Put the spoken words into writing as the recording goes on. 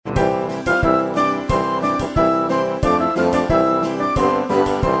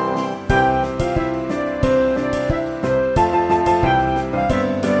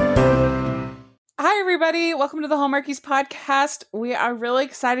welcome to the Hallmarkies podcast. We are really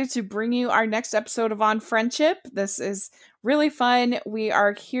excited to bring you our next episode of On Friendship. This is really fun. We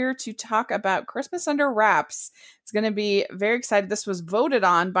are here to talk about Christmas Under Wraps. It's going to be very excited. This was voted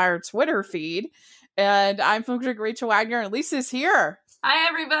on by our Twitter feed. And I'm film critic Rachel Wagner, and Lisa's here. Hi,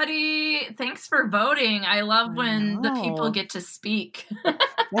 everybody. Thanks for voting. I love when the people get to speak.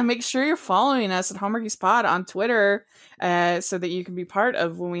 Yeah, make sure you're following us at Hallmarkies Pod on Twitter so that you can be part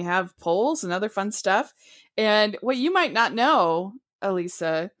of when we have polls and other fun stuff. And what you might not know,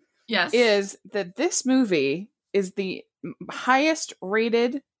 Elisa, is that this movie is the highest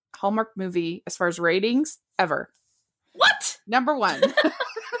rated Hallmark movie as far as ratings ever. What? Number one.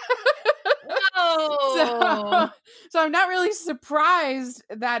 Whoa. So I'm not really surprised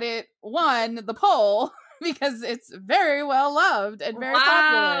that it won the poll because it's very well loved and very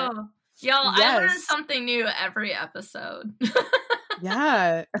popular. Y'all, I learn something new every episode.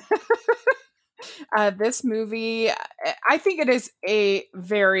 Yeah. This movie, I think it is a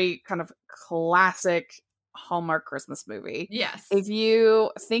very kind of classic Hallmark Christmas movie. Yes. If you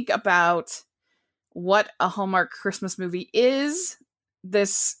think about what a Hallmark Christmas movie is,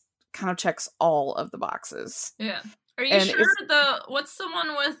 this kind of checks all of the boxes. Yeah. Are you sure what's the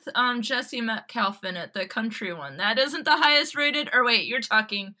one with Jesse Metcalf in it, the country one? That isn't the highest rated? Or wait, you're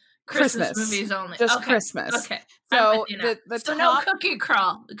talking Christmas movies only. Just Christmas. Okay. So no Cookie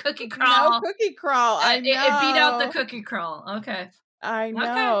Crawl. The Cookie Crawl. No Cookie Crawl. I know. It beat out the Cookie Crawl. Okay. I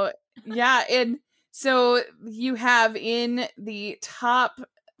know. Okay. Yeah. And so you have in the top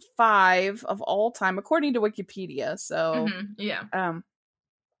 5 of all time, according to Wikipedia. So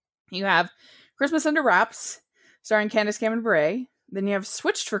you have Christmas Under Wraps, starring Candace Cameron Bure. Then you have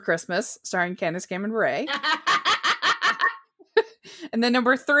Switched for Christmas, starring Candace Cameron Bure. And then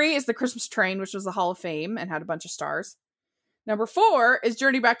number 3 is The Christmas Train, which was the Hall of Fame and had a bunch of stars. Number 4 is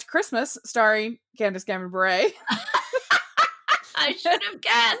Journey Back to Christmas, starring Candace Cameron Bure. I should have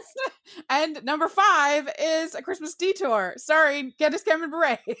guessed. And number 5 is A Christmas Detour, starring Candace Cameron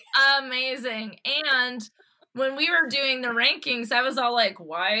Bure. Amazing. And when we were doing the rankings, I was all like,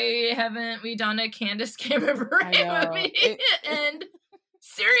 why haven't we done a Candace Cameron Bure movie? And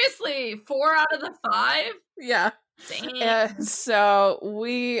seriously, 4 out of the 5? Yeah. Dang. So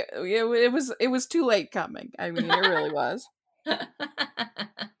it was too late coming. I mean, it really was. But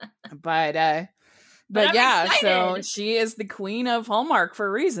yeah, excited. So she is the queen of Hallmark for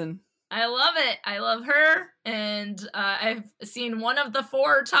a reason. I love it. I love her. And I've seen one of the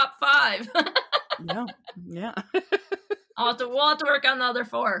 4 top 5. Yeah. We'll have to work on the other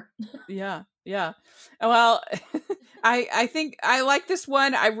 4. Yeah. Well, I think I like this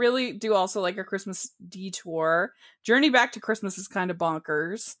one. I really do also like A Christmas Detour. Journey Back to Christmas is kind of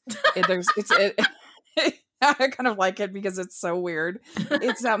bonkers. I kind of like it because it's so weird.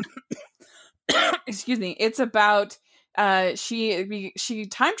 It's excuse me. It's about she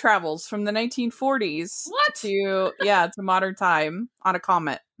time travels from the 1940s to modern time on a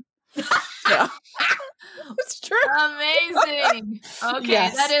comet. Yeah. It's true. Amazing.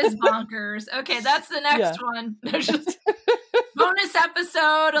 Okay, that is bonkers. Okay, that's the next one. Bonus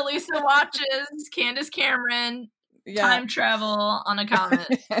episode. Elisa watches Candace Cameron time travel on a comet.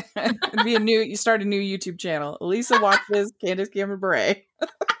 You start a new YouTube channel. Elisa watches Candace Cameron Bure.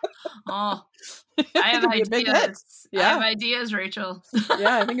 Oh, I have ideas. I have ideas, Rachel.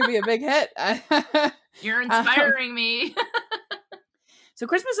 Yeah, I think it'd be a big hit. You're inspiring me. So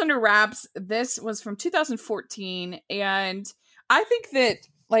Christmas Under Wraps, this was from 2014, and I think that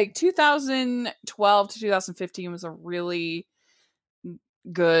like 2012 to 2015 was a really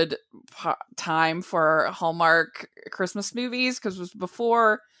good time for Hallmark Christmas movies because it was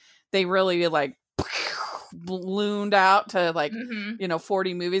before they really like ballooned out to like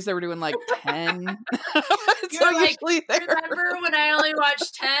 40 movies. They were doing like 10. You're like, remember when I only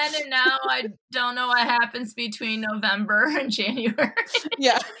watched 10 and now I don't know what happens between November and January?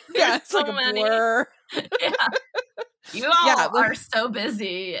 Yeah, it's so like a blur. Yeah. You all are so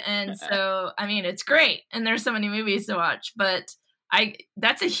busy, and so I mean it's great and there's so many movies to watch, but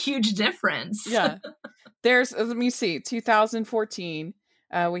that's a huge difference. Yeah. There's, let me see, 2014.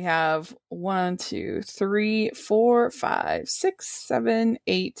 We have 1, 2, 3, 4, 5, 6, 7,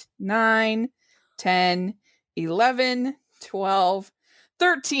 8, 9, 10, 11, 12,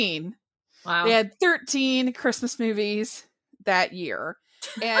 13. Wow. They had 13 Christmas movies that year.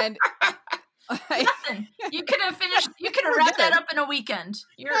 And you could have wrapped that up in a weekend.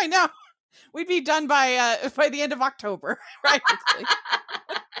 I know. We'd be done by the end of October, right?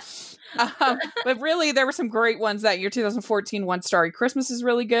 But really, there were some great ones that year. 2014, One Starry Christmas is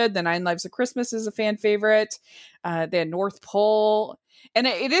really good. The Nine Lives of Christmas is a fan favorite. They had North Pole. And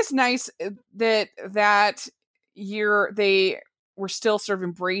it is nice that year they were still sort of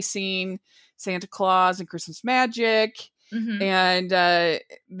embracing Santa Claus and Christmas magic. Mm-hmm. And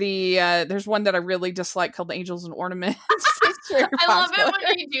there's one that I really dislike called Angels and Ornaments. I love it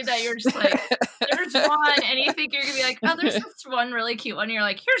when you do that. You're just like, there's one, and you think you're gonna be like, oh, there's this one really cute one. And you're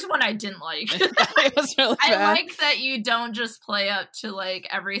like, here's one I didn't like. It was really bad. I like that you don't just play up to like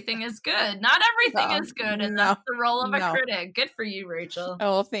everything is good. Not everything is good, and that's the role of a critic. Good for you, Rachel.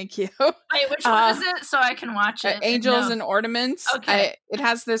 Oh, thank you. Wait, which one is it? So I can watch it. Angels and Ornaments. Okay. It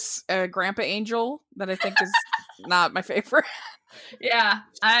has this Grandpa Angel that I think is not my favorite. Yeah,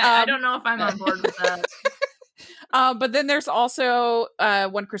 I don't know if I'm on board with that. But then there's also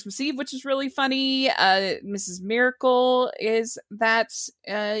One Christmas Eve, which is really funny. Mrs. Miracle is that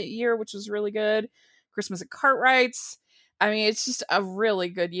year, which was really good. Christmas at Cartwright's. I mean, it's just a really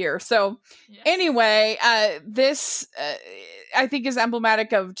good year. So anyway, this I think is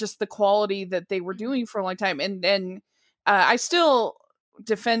emblematic of just the quality that they were doing for a long time. And I still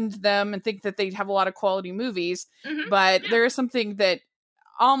defend them and think that they have a lot of quality movies. Mm-hmm. But there is something that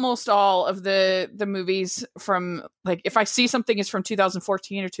almost all of the movies from, like, if I see something is from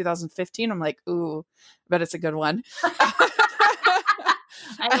 2014 or 2015, I'm like, ooh, I bet it's a good one. I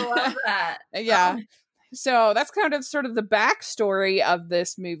love that. Yeah. So that's kind of sort of the backstory of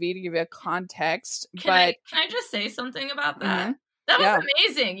this movie to give you a context. Can I just say something about that? Mm-hmm. That was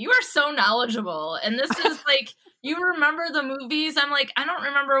amazing. You are so knowledgeable. And this is like, you remember the movies. I'm like, I don't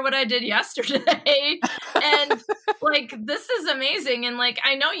remember what I did yesterday. And like, this is amazing. And like,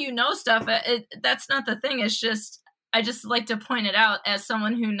 I know you know stuff. That's not the thing. It's just, I just like to point it out as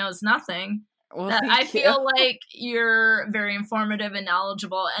someone who knows nothing. Well, that I feel like you're very informative and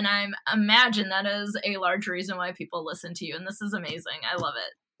knowledgeable. And I imagine that is a large reason why people listen to you. And this is amazing. I love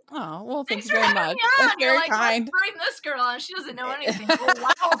it. Oh, well, thanks very much. That's very like, kind. Let's bring this girl on. She doesn't know anything. We'll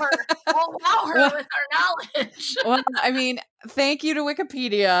wow her with our knowledge. Well, I mean, thank you to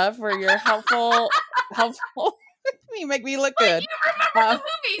Wikipedia for your helpful. You make me look good. You remember the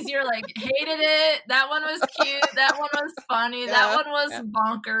movies. You're like, hated it. That one was cute. That one was funny. Yeah, that one was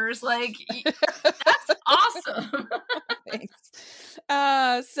bonkers. Like, that's awesome. Thanks.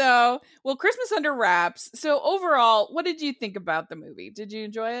 Well, Christmas Under Wraps. So overall, what did you think about the movie? Did you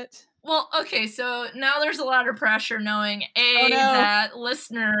enjoy it? Well, okay, so now there's a lot of pressure knowing that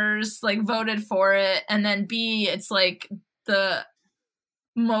listeners like voted for it, and then B, it's like the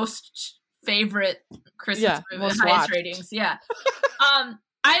most favorite Christmas movie, highest watched. Ratings. Yeah. I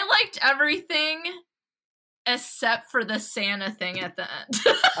liked everything except for the Santa thing at the end.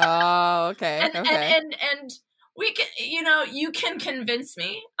 Oh, okay. And we can, you can convince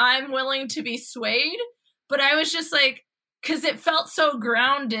me. I'm willing to be swayed, but I was just like, because it felt so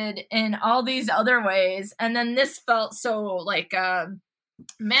grounded in all these other ways, and then this felt so like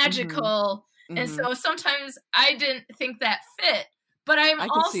magical, mm-hmm. and so sometimes I didn't think that fit. But I'm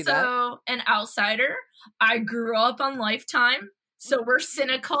also an outsider. I grew up on Lifetime, so we're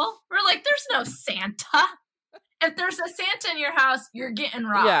cynical. We're like, there's no Santa. If there's a Santa in your house, you're getting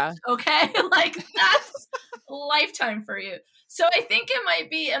robbed, okay? Like, that's Lifetime for you. So I think it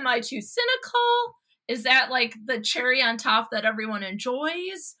might be, am I too cynical? Is that like the cherry on top that everyone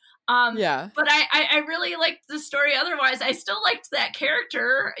enjoys? But I really liked the story. Otherwise, I still liked that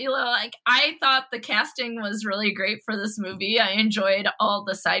character. Like, I thought the casting was really great for this movie. I enjoyed all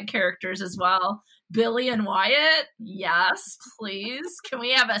the side characters as well. Billy and Wyatt, yes, please. Can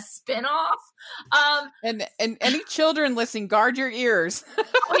we have a spinoff? And any children listening, guard your ears.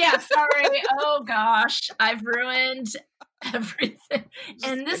 Oh yeah, sorry. Oh gosh, I've ruined everything.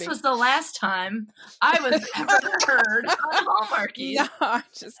 And this was the last time I was ever heard on Hallmarkies. No, I'm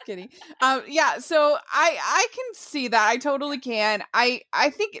just kidding. So I can see that. I totally can. I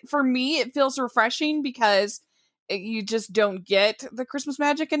think for me it feels refreshing because you just don't get the Christmas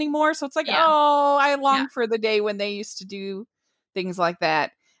magic anymore. So it's like, I long for the day when they used to do things like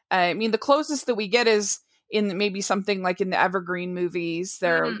that. I mean, the closest that we get is in maybe something like in the Evergreen movies.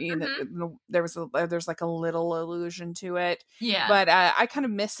 There, mm-hmm. There's like a little allusion to it. Yeah, but I kind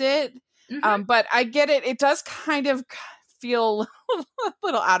of miss it. Mm-hmm. But I get it. It does kind of feel a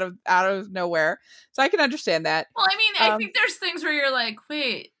little out of nowhere, so I can understand that. Well, I mean, I think there's things where you're like,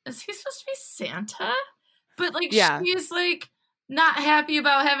 wait, is he supposed to be Santa? But like, she's like not happy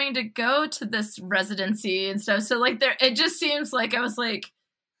about having to go to this residency and stuff. So like, it just seems like I was like,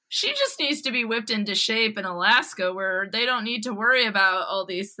 she just needs to be whipped into shape in Alaska where they don't need to worry about all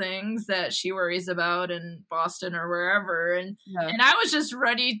these things that she worries about in Boston or wherever. And I was just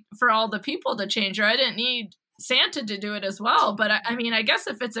ready for all the people to change her. I didn't need Santa to do it as well. But I mean, I guess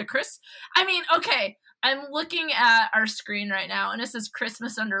if it's okay, I'm looking at our screen right now, and it says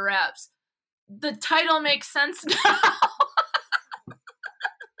Christmas Under Wraps. The title makes sense now.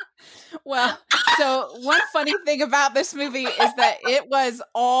 Well, so one funny thing about this movie is that it was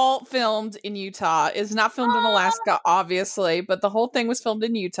all filmed in Utah. It's not filmed in Alaska, obviously, but the whole thing was filmed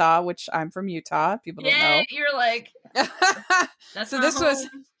in Utah, which I'm from Utah. People don't know. You're like, that's so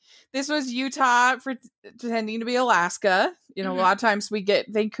this was Utah pretending to be Alaska. You know, a lot of times we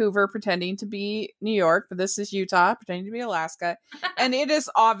get Vancouver pretending to be New York, but this is Utah pretending to be Alaska. And it is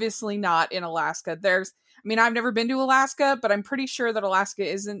obviously not in Alaska. I've never been to Alaska, but I'm pretty sure that Alaska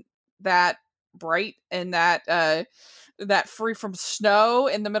isn't that bright and that free from snow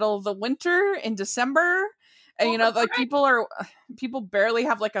in the middle of the winter in December. And people barely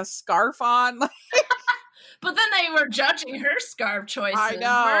have like a scarf on. But then they were judging her scarf choices, I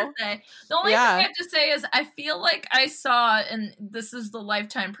know. weren't they? The only thing I have to say is I feel like I saw, and this is the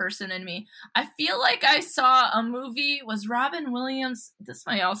Lifetime person in me, I feel like I saw a movie, was Robin Williams, this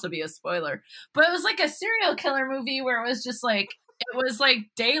might also be a spoiler, but it was like a serial killer movie where it was just like, it was like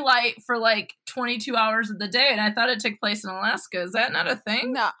daylight for like 22 hours of the day, and I thought it took place in Alaska. Is that not a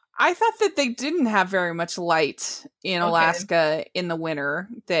thing? No, I thought that they didn't have very much light in Alaska in the winter.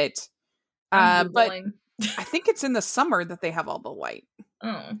 But I think it's in the summer that they have all the light.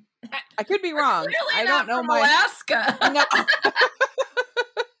 Oh, I could be wrong. I don't know Alaska. No.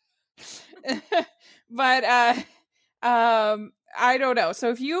 But I don't know. So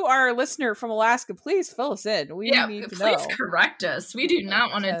if you are a listener from Alaska, please fill us in. We need to know. Please correct us. We do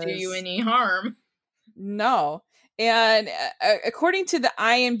not want to do you any harm. No. And according to the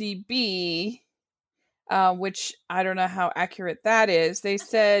IMDb, which I don't know how accurate that is, they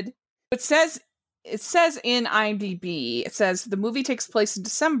said it says in IMDb, it says the movie takes place in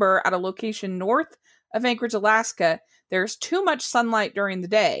December at a location north of Anchorage, Alaska. There's too much sunlight during the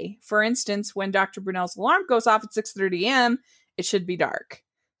day. For instance, when Dr. Brunel's alarm goes off at 6:30 a.m., it should be dark.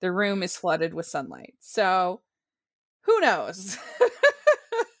 The room is flooded with sunlight. So, who knows?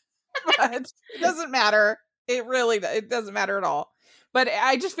 But it doesn't matter. It doesn't matter at all. But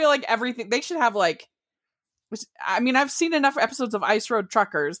I just feel like everything, they should have like, I've seen enough episodes of Ice Road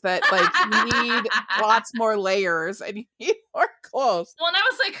Truckers that like you need lots more layers and you need more clothes. Well, and I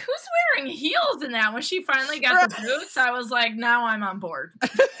was like, who's wearing heels in that? When she finally got the boots, I was like, now I'm on board.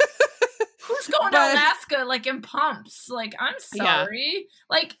 Who's going to Alaska like in pumps? Like, I'm sorry. Yeah.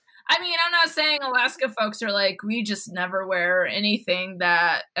 Like, I'm not saying Alaska folks are like, we just never wear anything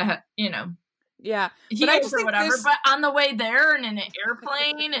that, Yeah. heels or whatever. But on the way there and in an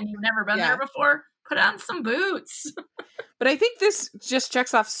airplane and you've never been there before, put on some boots. But I think this just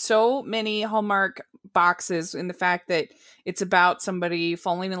checks off so many Hallmark boxes in the fact that it's about somebody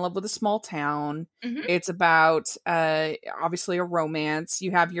falling in love with a small town. Mm-hmm. It's about obviously a romance.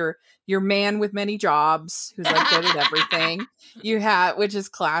 You have your man with many jobs who's like good at everything. You have, which is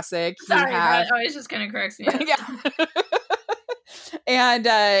classic. Sorry, but it's just kind of cracks me up. Yeah.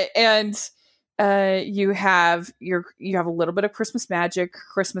 and you have a little bit of Christmas magic.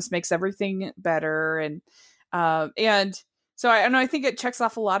 Christmas makes everything better, and so I think it checks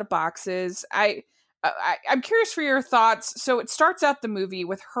off a lot of boxes. I'm curious for your thoughts. So it starts out the movie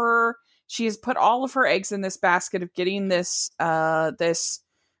with her. She has put all of her eggs in this basket of getting this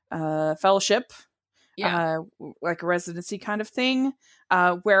fellowship, like a residency kind of thing,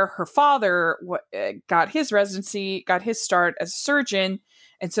 where her father got his residency, got his start as a surgeon.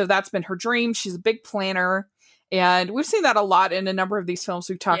 And so that's been her dream. She's a big planner. And we've seen that a lot in a number of these films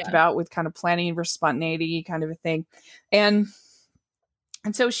we've talked about with kind of planning versus spontaneity kind of a thing. And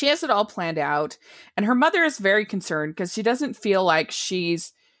so she has it all planned out. And her mother is very concerned because she doesn't feel like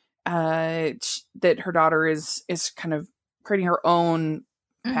she's, that her daughter is kind of creating her own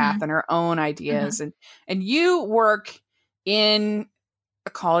path and her own ideas. Mm-hmm. And you work in a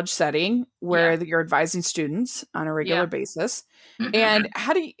college setting where you're advising students on a regular basis. Mm-hmm. And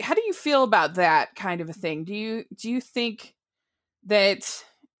how do you feel about that kind of a thing? Do you think that,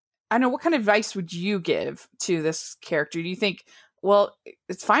 I don't know, what kind of advice would you give to this character? Do you think, well,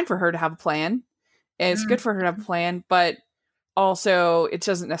 it's fine for her to have a plan, and it's good for her to have a plan, but also it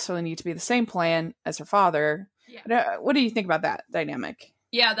doesn't necessarily need to be the same plan as her father? Yeah. What do you think about that dynamic?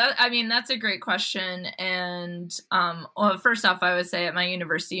 Yeah, that's a great question. And well, first off, I would say at my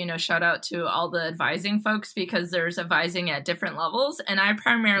university, shout out to all the advising folks, because there's advising at different levels. And I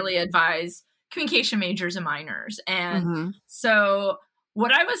primarily advise communication majors and minors. And so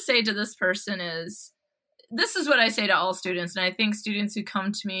what I would say to this person is this is what I say to all students. And I think students who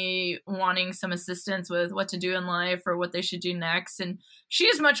come to me wanting some assistance with what to do in life or what they should do next. And she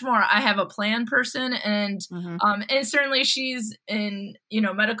is much more, I have a plan person. And, and certainly she's in,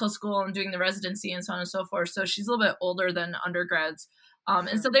 medical school and doing the residency and so on and so forth. So she's a little bit older than undergrads.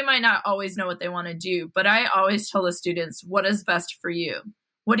 And so they might not always know what they want to do. But I always tell the students, what is best for you?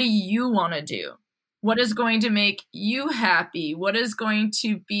 What do you want to do? What is going to make you happy? What is going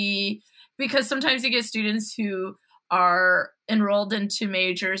to be, because sometimes you get students who are enrolled into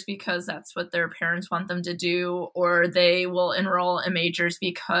majors because that's what their parents want them to do, or they will enroll in majors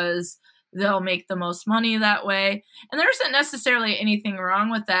because they'll make the most money that way. And there isn't necessarily anything wrong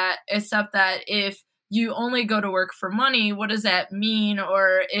with that, except that if you only go to work for money, what does that mean?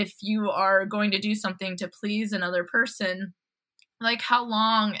 Or if you are going to do something to please another person, like how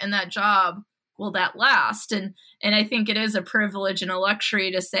long in that job will that last? And I think it is a privilege and a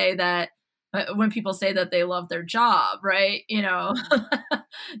luxury to say that when people say that they love their job, right?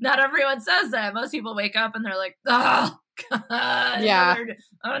 Not everyone says that. Most people wake up and they're like, oh, God,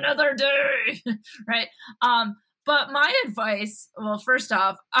 another day, right? But my advice, well, first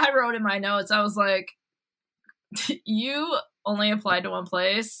off, I wrote in my notes, I was like, you only applied to one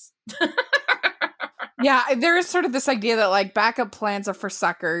place. Yeah, there is sort of this idea that like backup plans are for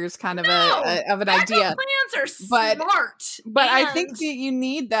suckers, kind of of an idea. Backup plans are smart, but I think that you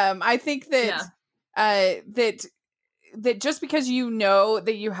need them. I think that that just because you know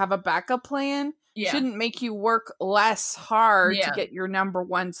that you have a backup plan shouldn't make you work less hard to get your number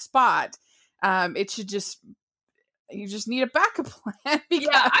one spot. It should just. You just need a backup plan.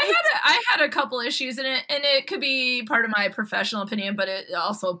 I had a couple issues in it, and it could be part of my professional opinion, but it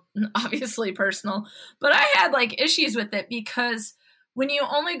also obviously personal. But I had like issues with it because when you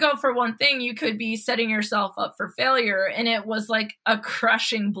only go for one thing, you could be setting yourself up for failure. And it was like a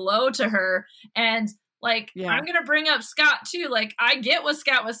crushing blow to her. And like, I'm going to bring up Scott too. Like, I get what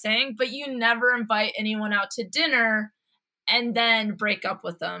Scott was saying, but you never invite anyone out to dinner and then break up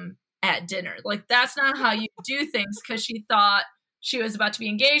with them at dinner. Like, that's not how you do things, because she thought she was about to be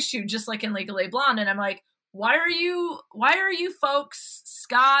engaged to, just like in Legally Blonde. And I'm like, why are you folks,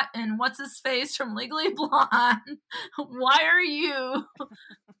 Scott and what's his face from Legally Blonde, why are you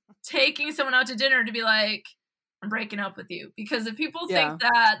taking someone out to dinner to be like, I'm breaking up with you? Because if people think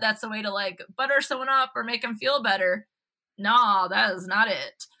that that's a way to like butter someone up or make them feel better, no, that is not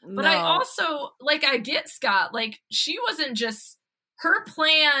it. But I also, like, I get Scott, like, she wasn't just, her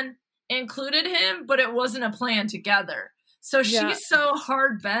plan included him, but it wasn't a plan together. So she's so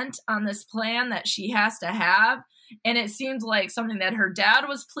hard bent on this plan that she has to have. And it seemed like something that her dad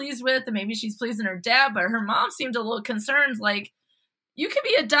was pleased with, and maybe she's pleasing her dad, but her mom seemed a little concerned. Like, you could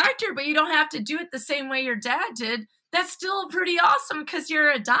be a doctor, but you don't have to do it the same way your dad did. That's still pretty awesome because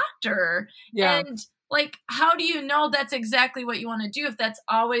you're a doctor. Yeah. And like, how do you know that's exactly what you want to do if that's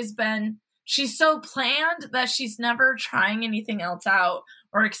always been, she's so planned that she's never trying anything else out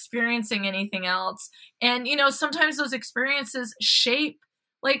or experiencing anything else. And, you know, sometimes those experiences shape,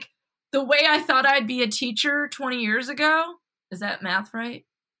 like, the way I thought I'd be a teacher 20 years ago. Is that math right?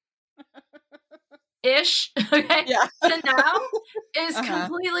 Ish. Okay. Yeah. To now is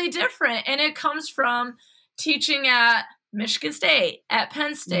completely different. And it comes from teaching at Michigan State, at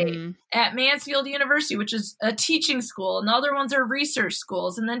Penn State, at Mansfield University, which is a teaching school, and the other ones are research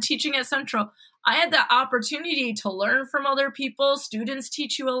schools, and then teaching at Central. I had the opportunity to learn from other people. Students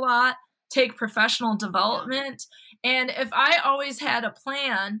teach you a lot, take professional development. And if I always had a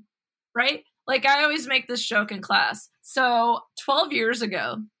plan, right? Like, I always make this joke in class. So 12 years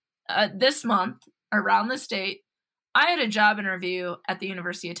ago, this month, around the state, I had a job interview at the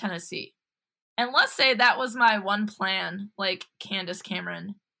University of Tennessee. And let's say that was my one plan, like Candace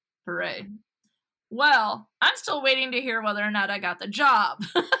Cameron, hooray. Well, I'm still waiting to hear whether or not I got the job.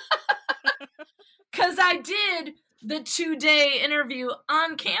 Because I did the 2-day interview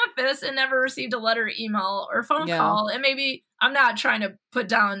on campus and never received a letter, email, or phone call. And maybe I'm not trying to put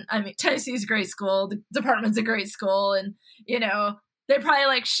down, I mean, Tennessee's a great school. The department's a great school. And, you know, they're probably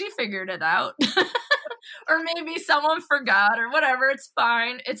like, she figured it out. Or maybe someone forgot or whatever. It's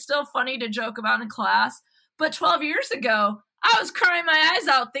fine. It's still funny to joke about in class. But 12 years ago, I was crying my eyes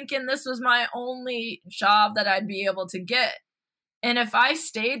out thinking this was my only job that I'd be able to get. And if I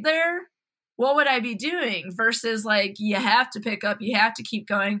stayed there, what would I be doing? Versus like, you have to pick up, you have to keep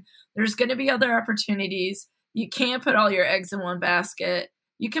going. There's going to be other opportunities. You can't put all your eggs in one basket.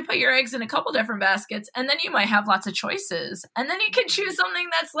 You can put your eggs in a couple different baskets, and then you might have lots of choices. And then you can choose something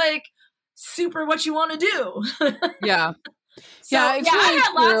that's like super what you want to do. Yeah. So, I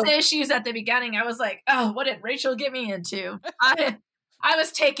had lots of issues at the beginning. I was like, oh, what did Rachel get me into? I I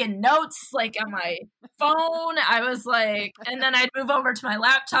was taking notes like on my phone. I was like, and then I'd move over to my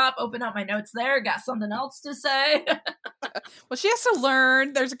laptop, open up my notes there, got something else to say. Well, she has to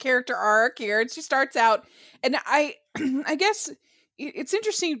learn. There's a character arc here, and she starts out, and I guess it's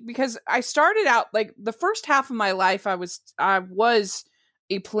interesting because I started out like the first half of my life. I was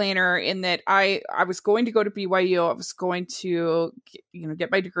a planner in that I was going to go to BYU. I was going to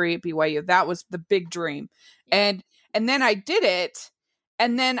get my degree at BYU. That was the big dream, and then I did it.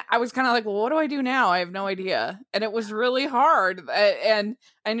 And then I was kind of like, well, what do I do now? I have no idea. And it was really hard. And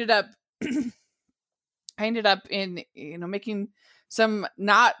I ended up in, making some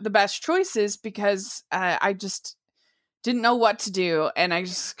not the best choices because I just didn't know what to do. And I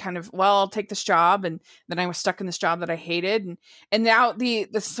just kind of, I'll take this job. And then I was stuck in this job that I hated. And now the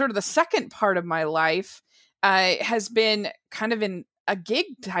sort of the second part of my life has been kind of in a gig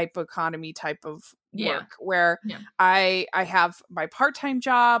type economy type of work where I have my part-time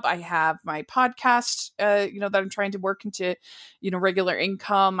job, I have my podcast, that I'm trying to work into, regular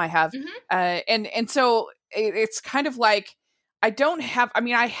income. I have, and so it's kind of like, I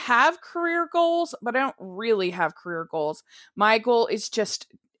have career goals, but I don't really have career goals. My goal is just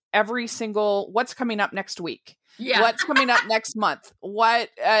every single, what's coming up next week? Yeah. What's coming up next month? What?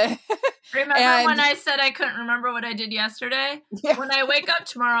 Remember when I said I couldn't remember what I did yesterday? Yeah. When I wake up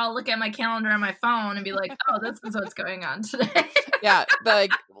tomorrow, I'll look at my calendar on my phone and be like, oh, this is what's going on today. Yeah.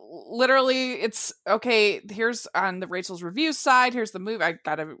 Like literally it's okay. Here's on the Rachel's Review side. Here's the movie. I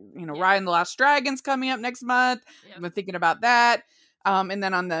got to, Raya and the Last Dragon's coming up next month. Yep. I've been thinking about that. And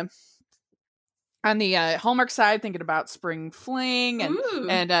then on the Hallmark side, thinking about Spring Fling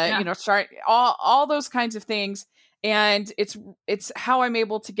and start all those kinds of things. And it's how I'm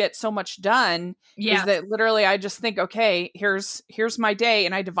able to get so much done is that literally I just think, okay, here's my day,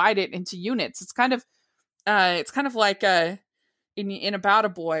 and I divide it into units. It's kind of like in About a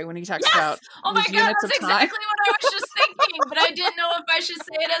Boy when he talks about oh my god, that's exactly what I was just thinking, but I didn't know if I should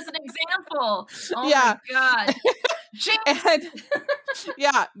say it as an example. Oh my god. And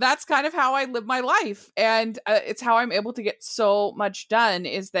that's kind of how I live my life, and it's how I'm able to get so much done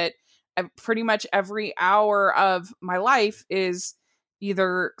is that pretty much every hour of my life is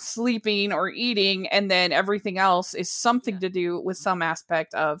either sleeping or eating, and then everything else is something to do with some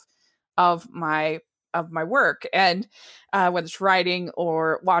aspect of my work, and whether it's writing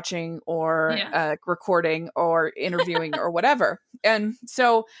or watching or recording or interviewing or whatever. And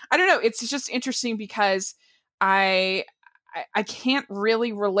so I don't know, it's just interesting because I can't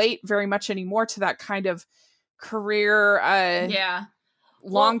really relate very much anymore to that kind of career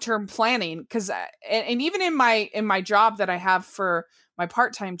long-term planning, because and even in my job that I have for my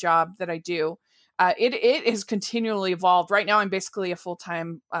part-time job that I do, it has continually evolved. Right now I'm basically a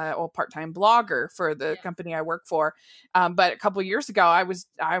full-time or part-time blogger for the company I work for, but a couple of years ago I was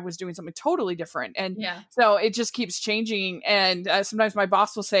doing something totally different, and so it just keeps changing. And sometimes my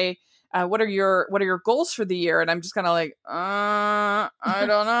boss will say, what are your goals for the year? And I'm just kind of like, I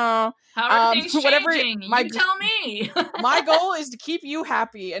don't know. How are things changing? You tell me. My goal is to keep you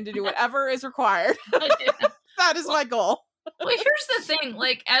happy and to do whatever is required. That is my goal. Well, here's the thing.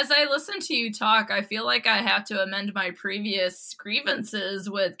 Like, as I listen to you talk, I feel like I have to amend my previous grievances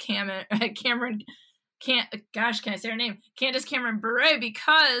with Cameron. Can I say her name? Candace Cameron Bure,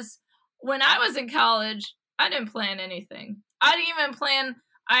 because when I was in college, I didn't plan anything. I didn't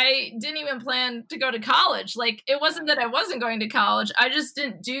even plan to go to college. Like, it wasn't that I wasn't going to college. I just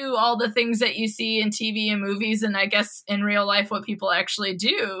didn't do all the things that you see in TV and movies, and I guess in real life what people actually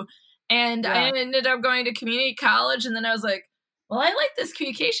do. And I ended up going to community college, and then I was like, well, I like this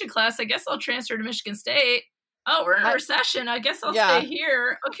communication class. I guess I'll transfer to Michigan State. Oh, we're in a recession. I guess I'll stay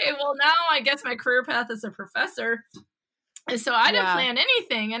here. Okay, well, now I guess my career path is a professor. And so I didn't plan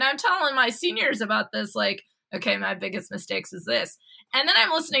anything. And I'm telling my seniors about this, like, okay, my biggest mistakes is this. And then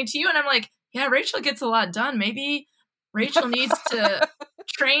I'm listening to you, and I'm like, yeah, Rachel gets a lot done. Maybe Rachel needs to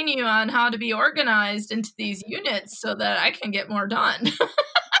train you on how to be organized into these units so that I can get more done.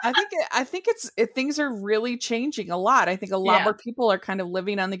 I think things are really changing a lot. I think a lot more people are kind of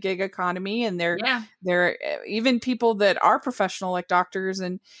living on the gig economy, and they're even people that are professional, like doctors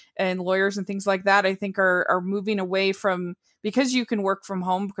and lawyers and things like that, I think are moving away from, because you can work from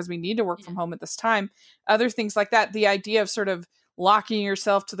home, because we need to work from home at this time, other things like that. The idea of sort of locking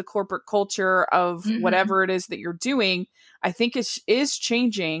yourself to the corporate culture of whatever it is that you're doing, I think is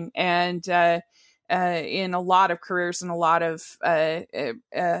changing. And in a lot of careers and a lot of and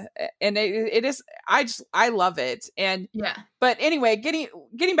it is, I love it. And but anyway,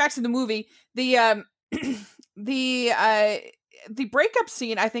 getting back to the movie, the breakup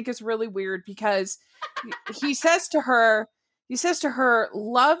scene I think is really weird, because he says to her, he says to her,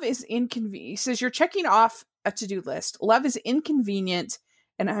 love is inconvenient. He says, you're checking off a to-do list. Love is inconvenient,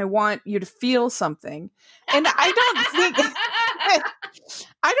 and I want you to feel something. And I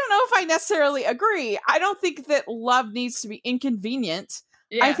don't know if I necessarily agree. I don't think that love needs to be inconvenient.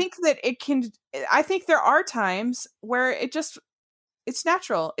 Yeah. I think that I think there are times where it's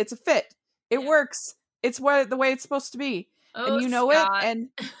natural. It's a fit. It works. It's the way it's supposed to be. Oh, and you know Scott. it. And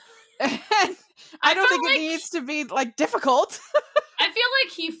I don't think it needs to be like difficult. I feel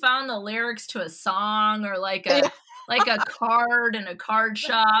like he found the lyrics to a song or like a card in a card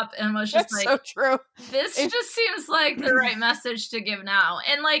shop and was just That's so true. This just seems like the right message to give now.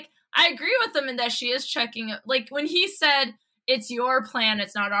 And like, I agree with him in that she is checking, like when he said, it's your plan,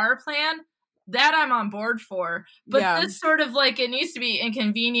 it's not our plan, that I'm on board for. But this sort of like, it needs to be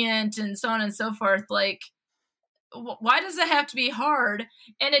inconvenient and so on and so forth. Like, why does it have to be hard?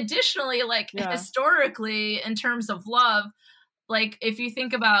 And additionally, like historically, in terms of love, like if you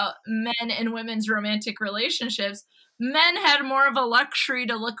think about men and women's romantic relationships, men had more of a luxury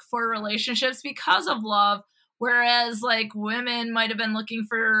to look for relationships because of love, whereas like women might have been looking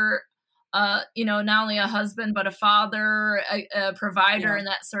for not only a husband but a father, a provider, and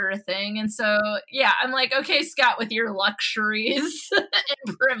that sort of thing. And so I'm like, okay, Scott, with your luxuries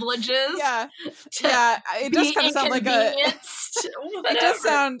and privileges, it does kind of sound like it does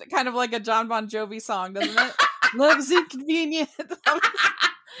sound kind of like a John Bon Jovi song, doesn't it? Love's inconvenient.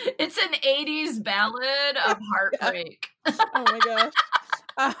 It's an 80s ballad of heartbreak. Oh my gosh.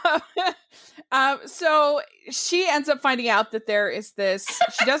 So she ends up finding out that there is this,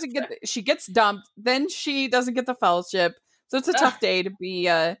 she gets dumped, then she doesn't get the fellowship. So it's a tough day to be,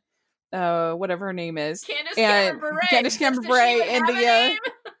 whatever her name is. Candace Cameron Bure and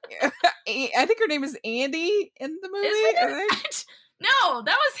I think her name is Andy in the movie. No,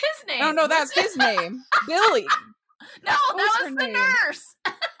 that was his name. Oh no, that's his name. Billy. No, that was the nurse.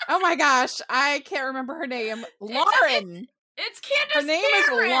 Oh my gosh, I can't remember her name. Lauren. It's Candace. Her name is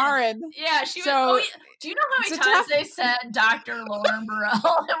Lauren. Yeah, she was. Do you know how many times they said Dr. Lauren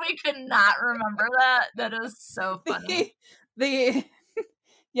Burrell and we could not remember that? That is so funny.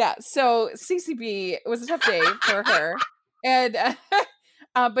 So CCB was a tough day for her, and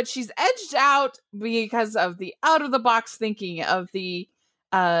but she's edged out because of the out of the box thinking of the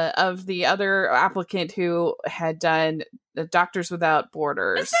other applicant who had done the Doctors Without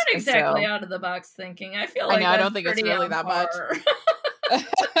Borders. It's not exactly out of the box thinking. I feel like I don't think it's really that much.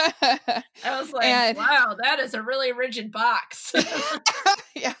 I was like, wow, that is a really rigid box.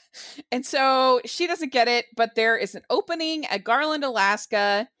 Yeah. And so she doesn't get it, but there is an opening at Garland,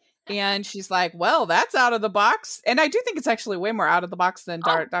 Alaska. And she's like, well, that's out of the box. And I do think it's actually way more out of the box than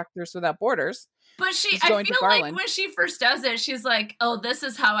Doctors Without Borders. But I feel like when she first does it, she's like, oh, this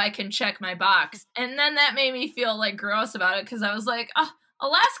is how I can check my box. And then that made me feel like gross about it because I was like, oh,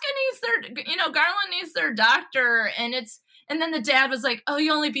 Alaska needs Garland needs their doctor. And then the dad was like, oh,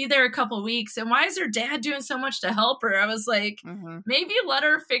 you only be there a couple weeks. And why is her dad doing so much to help her? I was like, maybe let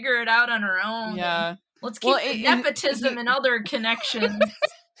her figure it out on her own. Yeah. Let's keep nepotism and other connections.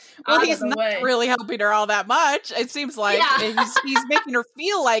 Well, he's not really helping her all that much. It seems like he's making her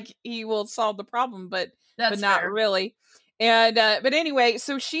feel like he will solve the problem, but not really. And but anyway,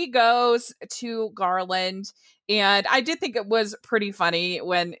 so she goes to Garland, and I did think it was pretty funny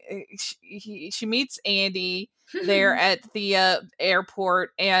when she meets Andy there at the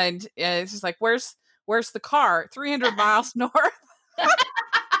airport, and it's just like, "Where's the car? 300 miles north."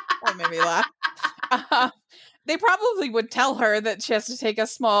 That made me laugh. They probably would tell her that she has to take a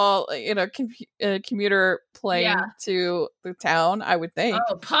small, commuter plane to the town, I would think.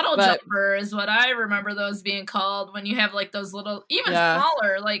 Oh, puddle jumper is what I remember those being called when you have like those little, even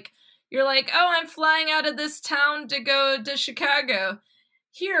smaller, like you're like, oh, I'm flying out of this town to go to Chicago.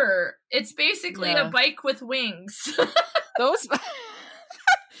 Here, it's basically a bike with wings.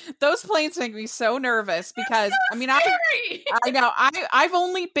 Those planes make me so nervous because I know I've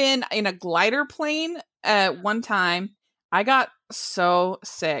only been in a glider plane one time. I got so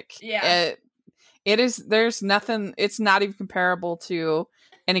sick. Yeah. There's nothing, it's not even comparable to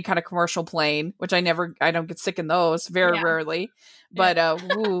any kind of commercial plane, which I don't get sick in those very rarely. But a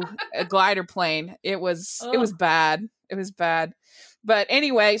glider plane, it was bad. It was bad. But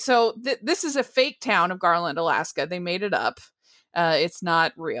anyway, so this is a fake town of Garland, Alaska. They made it up. It's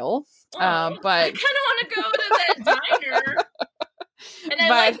not real. But I kind of want to go to that diner. And I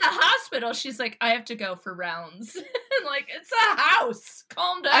like the hospital. She's like, I have to go for rounds. And like, it's a house.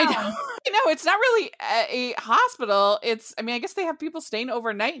 Calm down. I know. It's not really a hospital. I guess they have people staying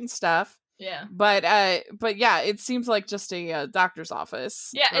overnight and stuff. Yeah. But yeah, it seems like just a doctor's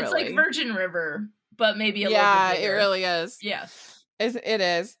office. Yeah, really. It's like Virgin River, but maybe a little bit bigger. It really is. Yeah. It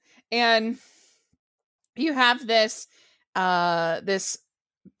is. And you have this this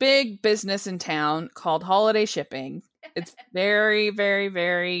big business in town called Holiday Shipping. It's very, very,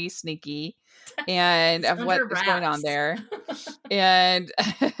 very sneaky and of what is going on there. And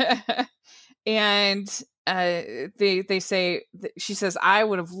and they say, she says, I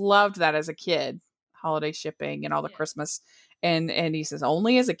would have loved that as a kid, holiday shipping and all the Christmas. And he says,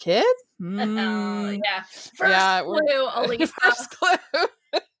 only as a kid? Yeah. First clue, Elisa. First clue.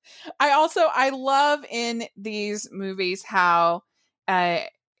 I love in these movies how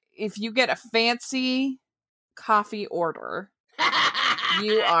if you get a fancy coffee order,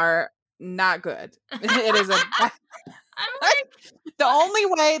 you are not good. It is the only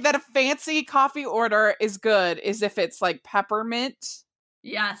way that a fancy coffee order is good is if it's like peppermint.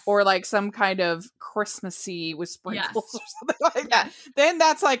 Yes. Or like some kind of Christmassy with sprinkles or something like that. Then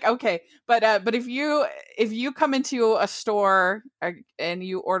that's like, okay. But if you come into a store and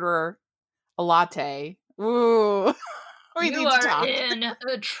you order a latte, ooh, you are in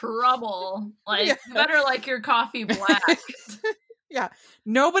trouble. Like, you better like your coffee black. Yeah.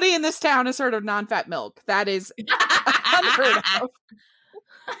 Nobody in this town has heard of non-fat milk. That is unheard of.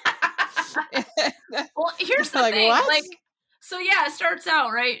 Well, here's the thing. What? Like, so yeah, it starts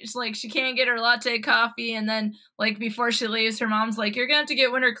out, right? It's like she can't get her latte coffee, and then like before she leaves, her mom's like, you're gonna have to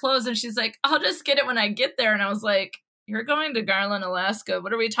get winter clothes, and she's like, I'll just get it when I get there. And I was like, you're going to Garland, Alaska.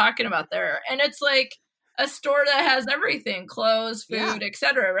 What are we talking about there? And it's like a store that has everything, clothes, food,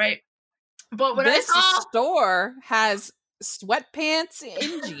 etc., right? But when this store has sweatpants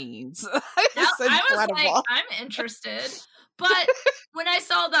and jeans. I was like, I'm interested. But when I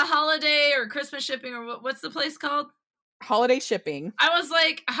saw the holiday or Christmas shipping, or what's the place called? Holiday Shipping. I was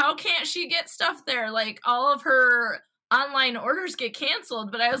like, how can't she get stuff there? Like, all of her online orders get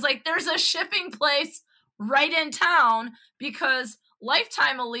canceled. But I was like, there's a shipping place right in town, because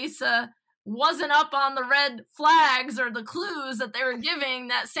Lifetime Elisa wasn't up on the red flags or the clues that they were giving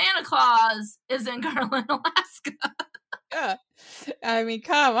that Santa Claus is in Garland, Alaska. Yeah, I mean,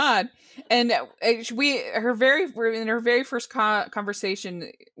 come on. And in her very first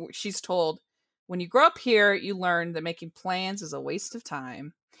conversation, she's told, when you grow up here, you learn that making plans is a waste of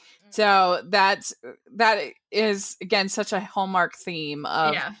time. So that is, again, such a hallmark theme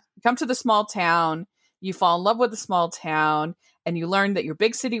of you come to the small town, you fall in love with the small town, and you learn that your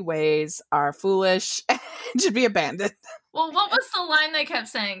big city ways are foolish and should be abandoned. Well, what was the line they kept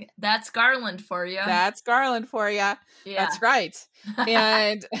saying? That's Garland for you. That's Garland for you. Yeah. That's right.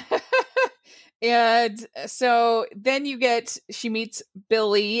 And and so then she meets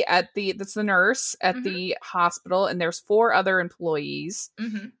Billy that's the nurse at the hospital, and there's 4 other employees.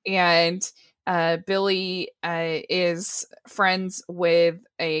 And Billy is friends with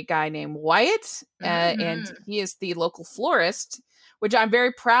a guy named Wyatt, and he is the local florist, which I'm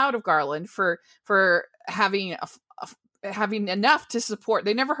very proud of Garland for having having enough to support.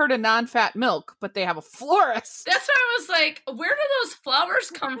 They never heard of non-fat milk, but they have a florist. That's why I was like, where do those flowers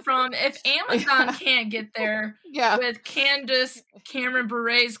come from if Amazon can't get there with Candace Cameron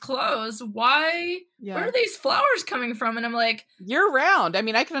Bure's clothes? Where are these flowers coming from? And I'm like, year round. I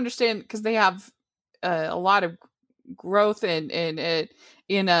mean, I can understand because they have a lot of growth in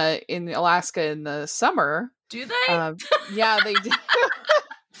Alaska in the summer. Do they? Yeah, they do.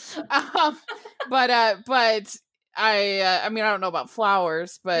 But I mean, I don't know about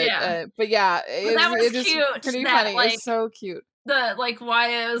flowers, but yeah, that was cute. It's pretty funny. Like, it's so cute. The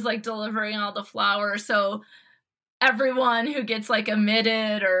Wyatt was like delivering all the flowers, so everyone who gets like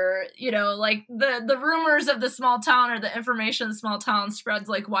admitted, or like the rumors of the small town or the information of the small town spreads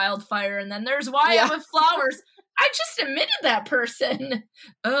like wildfire, and then there's Wyatt with flowers. I just admitted that person.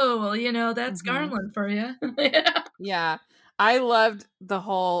 Oh, well, that's Garland for you. Yeah. I loved the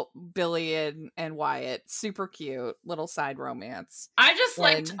whole Billy and Wyatt. Super cute little side romance. I just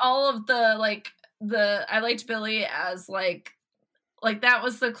liked all of I liked Billy as like that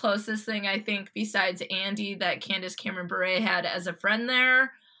was the closest thing, I think, besides Andy, that Candace Cameron Bure had as a friend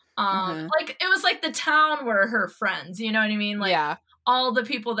there. Like, it was like the town were her friends, you know what I mean? Like, all the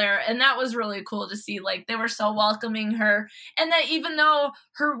people there. And that was really cool to see. Like, they were so welcoming her. And that even though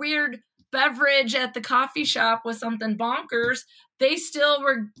her weird beverage at the coffee shop was something bonkers, they still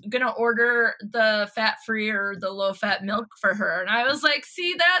were gonna order the fat-free or the low-fat milk for her. And I was like,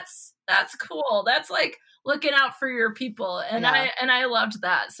 see, that's cool. That's like looking out for your people. And I loved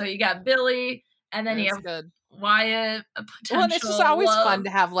that. So you got Billy, and then you have Wyatt, a potential. Well, and it's just always fun to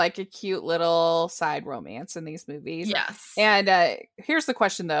have like a cute little side romance in these movies. Yes. And here's the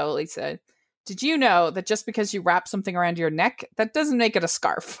question though, Lisa. Did you know that just because you wrap something around your neck, that doesn't make it a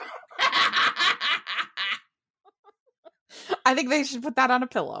scarf? I think they should put that on a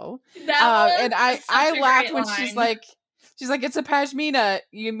pillow. And I laughed when she's like, it's a pashmina.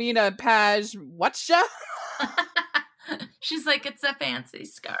 You mean a whatcha? She's like, it's a fancy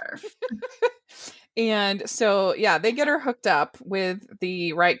scarf. And so, yeah, they get her hooked up with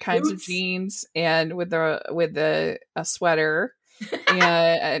the right kinds of jeans and with a sweater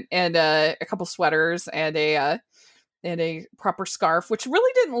and a couple sweaters and a proper scarf, which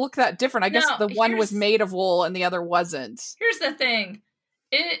really didn't look that different. I guess the one was made of wool and the other wasn't. Here's the thing.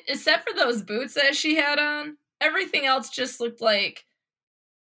 Except for those boots that she had on, everything else just looked like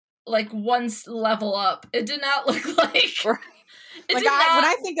one level up. It did not look like...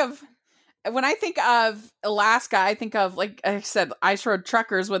 When I think of Alaska, I think of, like I said, ice road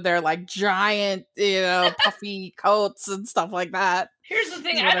truckers with their like giant, puffy coats and stuff like that. Here's the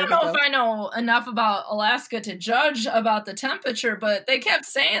thing. I don't know if I know enough about Alaska to judge about the temperature, but they kept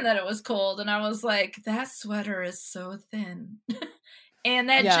saying that it was cold. And I was like, that sweater is so thin. And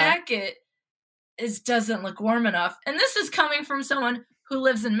that jacket doesn't look warm enough. And this is coming from someone who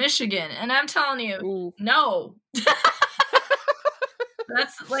lives in Michigan. And I'm telling you, no.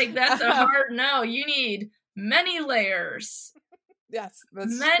 That's a hard no. You need many layers. Yes,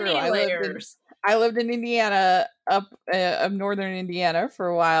 that's many true. layers. I lived in Indiana, up northern Indiana for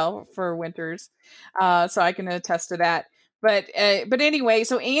a while for winters, so I can attest to that. But anyway,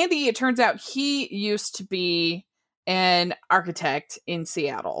 so Andy, it turns out he used to be an architect in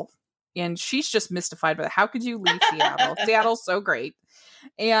Seattle, and she's just mystified by how could you leave Seattle? Seattle's so great,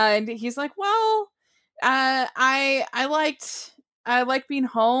 and he's like, well, I like being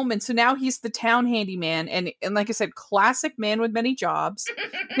home. And so now he's the town handyman. And like I said, classic man with many jobs.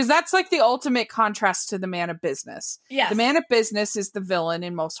 Because that's like the ultimate contrast to the man of business. Yes. The man of business is the villain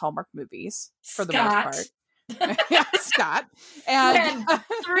in most Hallmark movies, for the most part. Yeah, Scott. And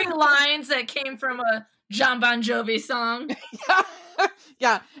 3 lines that came from a John Bon Jovi song.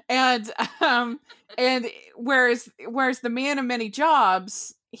 Yeah. And whereas the man of many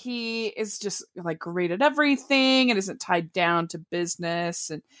jobs, he is just like great at everything and isn't tied down to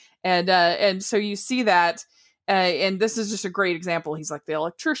business, and so you see that, and this is just a great example. He's like the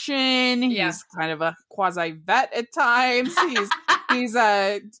electrician. Yeah. He's kind of a quasi vet at times.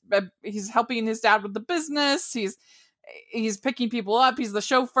 He's helping his dad with the business. He's picking people up. He's the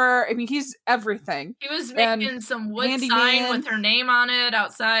chauffeur. I mean, he's everything. He was making some wood sign with her name on it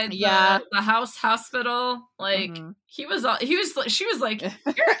outside the hospital. Like she was like,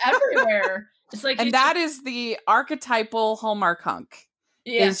 you're everywhere. It's like, and that is the archetypal Hallmark hunk.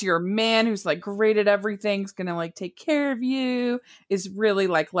 Yeah. Is your man who's like great at everything, is gonna like take care of you, is really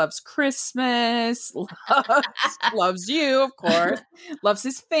like loves Christmas, loves you, of course, loves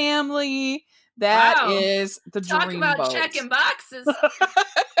his family. That is the Talk dream about boat. checking boxes.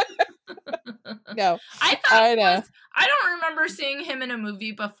 No, I don't remember seeing him in a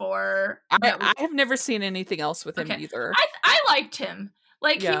movie before. I have never seen anything else with him either. I liked him.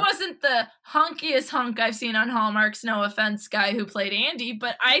 Like, he wasn't the hunkiest hunk I've seen on Hallmark's No Offense guy who played Andy,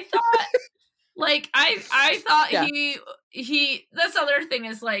 but I thought, I thought he. That's the other thing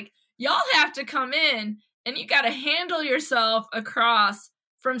is, like, y'all have to come in and you got to handle yourself across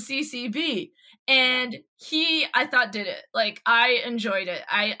from CCB. And I thought did it. Like, I enjoyed it.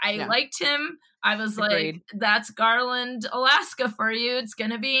 I liked him. I was Agreed. Like, that's Garland, Alaska for you. It's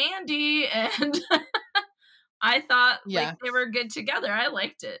going to be Andy. And I thought like they were good together. I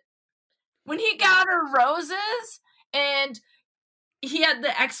liked it. When he got her roses and he had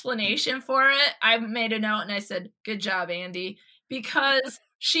the explanation for it, I made a note and I said, good job, Andy. Because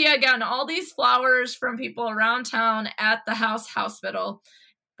she had gotten all these flowers from people around town at the hospital.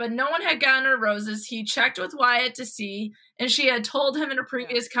 But no one had gotten her roses. He checked with Wyatt to see, and she had told him in a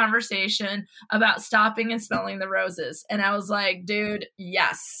previous conversation about stopping and smelling the roses. And I was like, dude,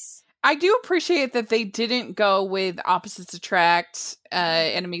 yes. I do appreciate that they didn't go with opposites attract,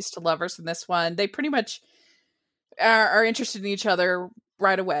 enemies to lovers in this one. They pretty much are interested in each other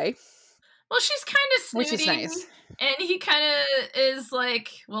right away. Well, she's kind of snooty. Which is nice. And he kind of is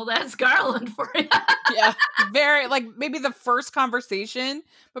like, well, that's Garland for you. Yeah, very, like, maybe the first conversation,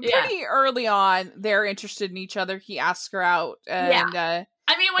 but pretty early on, they're interested in each other. He asks her out. And, I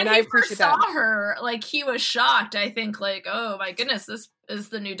mean, when he first saw her, like, he was shocked. I think, like, oh, my goodness, this is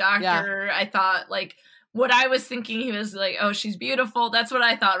the new doctor. Yeah. I thought, like, what I was thinking, he was like, oh, she's beautiful. That's what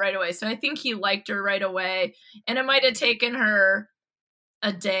I thought right away. So I think he liked her right away. And it might have taken her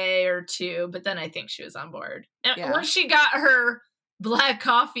a day or two, but then I think she was on board. And once she got her black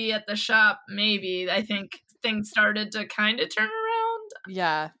coffee at the shop, maybe I think things started to kind of turn around.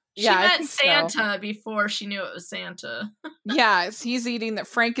 Yeah. She met Santa before she knew it was Santa. Yeah, he's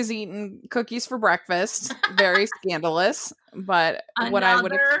Frank is eating cookies for breakfast. Very scandalous, but what I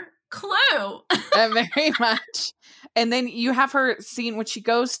would clue. Very much. And then you have her scene when she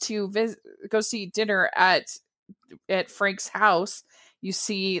goes to eat dinner at Frank's house. You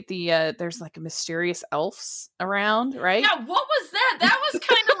see there's like a mysterious elves around, right? Yeah, what was that? That was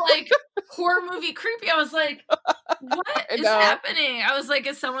kind of like horror movie creepy. I was like, what is happening? I was like,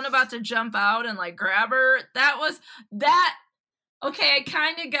 is someone about to jump out and like grab her? Okay, I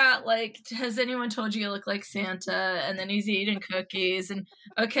kind of got like, has anyone told you look like Santa? And then he's eating cookies and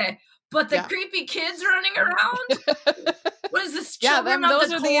okay. But the creepy kids running around? What is this? Yeah,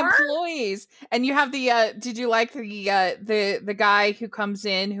 those are the employees. And you have the did you like the guy who comes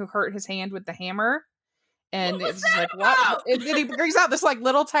in who hurt his hand with the hammer? And it's like, what? And then he brings out this like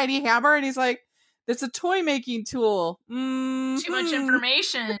little tiny hammer and he's like, it's a toy making tool. Too much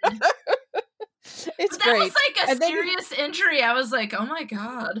information. It's that great. Was like a serious injury. I was like, oh my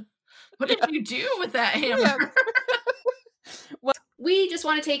God. What did you do with that hammer? Yeah. We just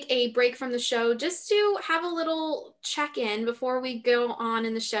want to take a break from the show just to have a little check-in before we go on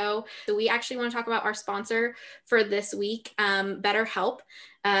in the show. So we actually want to talk about our sponsor for this week, BetterHelp.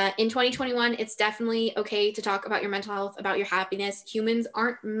 In 2021, it's definitely okay to talk about your mental health, about your happiness. Humans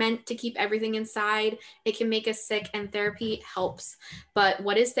aren't meant to keep everything inside. It can make us sick, and therapy helps. But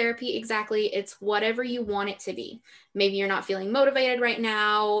what is therapy exactly? It's whatever you want it to be. Maybe you're not feeling motivated right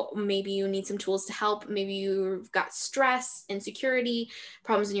now. Maybe you need some tools to help. Maybe you've got stress, insecurity,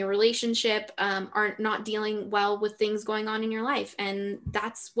 problems in your relationship, are not dealing well with things going on in your life. And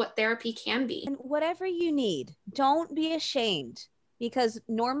that's what therapy can be. And whatever you need, don't be ashamed. Because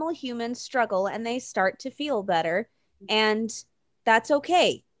normal humans struggle and they start to feel better, and that's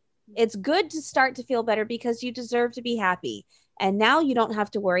okay. It's good to start to feel better because you deserve to be happy. And now you don't have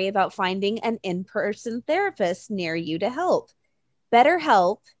to worry about finding an in-person therapist near you to help.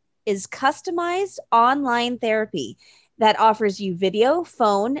 BetterHelp is customized online therapy that offers you video,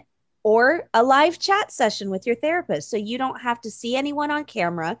 phone, or a live chat session with your therapist. So you don't have to see anyone on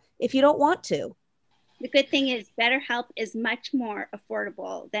camera if you don't want to. The good thing is BetterHelp is much more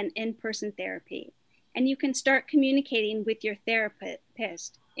affordable than in-person therapy, and you can start communicating with your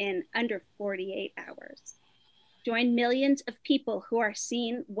therapist in under 48 hours. Join millions of people who are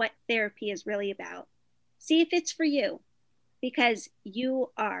seeing what therapy is really about. See if it's for you, because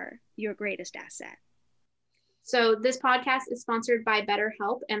you are your greatest asset. So this podcast is sponsored by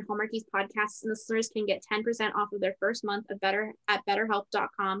BetterHelp, and Hallmarkies podcast listeners can get 10% off of their first month of Better at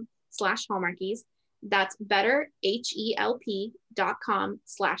BetterHelp.com/Hallmarkies. That's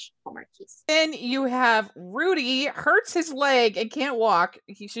BetterHelp.com/Hallmarkies. Then you have Rudy hurts his leg and can't walk.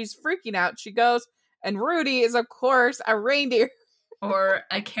 She's freaking out. She goes, and Rudy is, of course, a reindeer. Or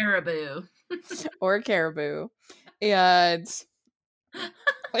a caribou. Or a caribou. And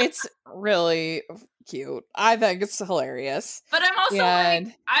it's really cute. I think it's hilarious. But I'm also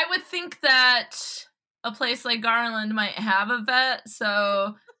like, I would think that a place like Garland might have a vet,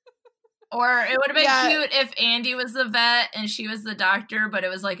 so... Or it would have been cute if Andy was the vet and she was the doctor, but it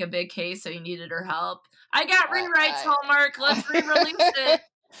was like a big case, so he needed her help. I got rewrites, Hallmark. Let's re-release it.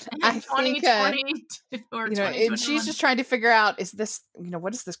 I 2020 or 2021. And she's just trying to figure out, is this,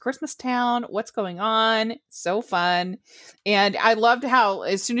 what is this Christmas town? What's going on? So fun. And I loved how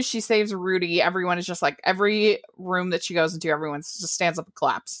as soon as she saves Rudy, everyone is just like, every room that she goes into, everyone just stands up and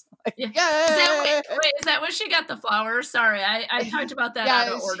claps. Like, yeah. Is that when she got the flowers? Sorry, I talked about that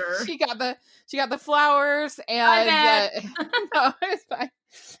out of order. She got the flowers, and no, it's fine.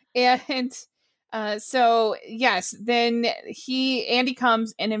 And so yes, then Andy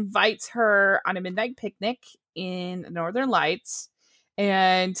comes and invites her on a midnight picnic in the Northern Lights,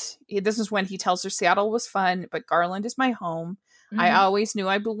 and this is when he tells her Seattle was fun, but Garland is my home. Mm-hmm. I always knew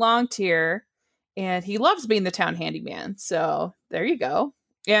I belonged here, and he loves being the town handyman. So there you go.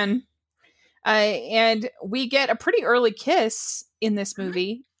 And we get a pretty early kiss in this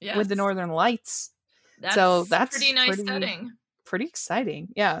movie with the Northern Lights. That's pretty nice setting. Pretty exciting.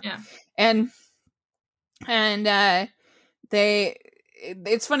 Yeah. And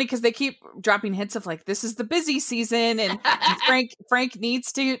it's funny because they keep dropping hints of like, this is the busy season, and Frank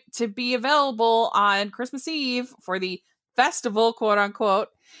needs to be available on Christmas Eve for the festival, quote unquote.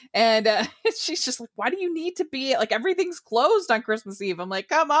 And she's just like, why do you need to be like, everything's closed on Christmas Eve? I'm like,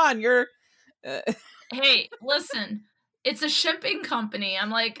 come on, you're hey, listen, it's a shipping company. I'm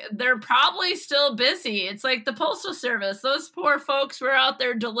like, they're probably still busy. It's like the Postal Service. Those poor folks were out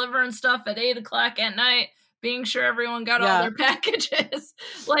there delivering stuff at 8:00 at night, being sure everyone got all their packages.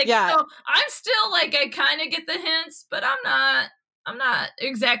 So I'm still like, I kind of get the hints, but I'm not I'm not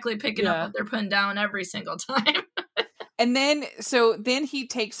exactly picking up what they're putting down every single time. And then, Andy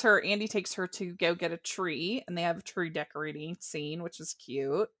takes her to go get a tree, and they have a tree decorating scene, which is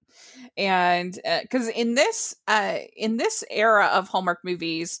cute. And because in this era of Hallmark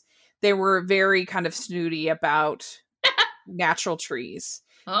movies, they were very kind of snooty about natural trees.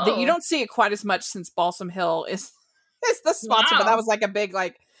 That you don't see it quite as much since Balsam Hill is the sponsor, but that was like a big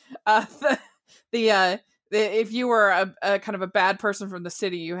like if you were a kind of a bad person from the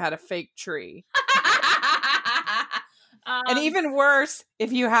city, you had a fake tree. And even worse,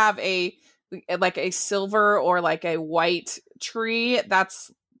 if you have a silver or like a white tree,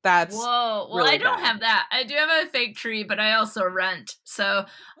 that's whoa. Well, really I don't bad. have that. I do have a fake tree, but I also rent. So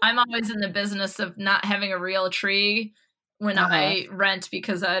I'm always in the business of not having a real tree when I rent,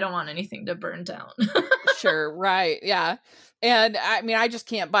 because I don't want anything to burn down. Sure, right. Yeah. And I mean, I just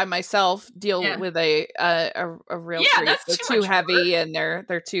can't by myself deal with a real tree. That's they're too heavy work. And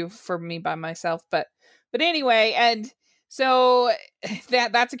they're too for me by myself. But anyway, and so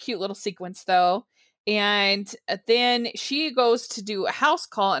that's a cute little sequence though. And then she goes to do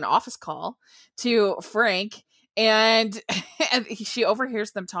an office call to Frank, and she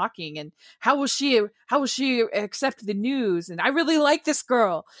overhears them talking, and how will she accept the news, and I really like this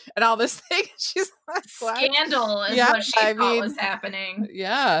girl, and all this thing. She's like, scandal is what she thought was happening.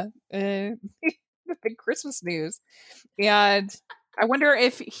 Yeah. The big Christmas news. And I wonder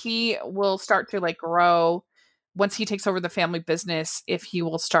if he will start to like grow once he takes over the family business, if he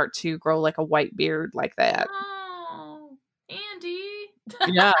will start to grow like a white beard like that. Oh, Andy.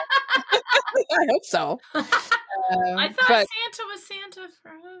 Yeah. I hope so. I thought Santa was Santa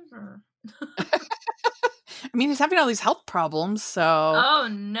forever. I mean, he's having all these health problems, so. Oh,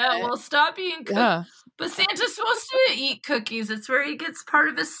 no. Well, stop eating cookies. Yeah. But Santa's supposed to eat cookies. It's where he gets part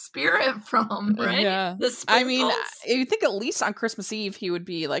of his spirit from, right? Yeah. I mean, you think at least on Christmas Eve he would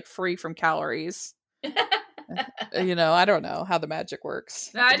be like free from calories. I don't know how the magic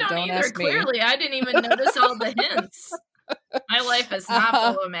works. I don't either. Clearly, I didn't even notice all the hints. My life is not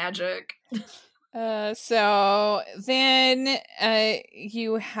full of magic. So then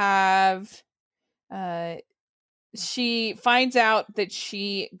you have she finds out that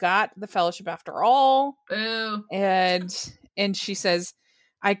she got the fellowship after all. Boo. And she says,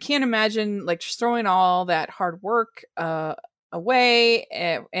 I can't imagine, like, she's throwing all that hard work away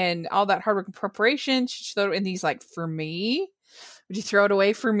and all that hard work and preparation. She throw it in these, like, for me. Would you throw it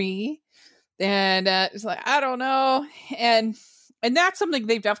away for me? And it's like, I don't know. And that's something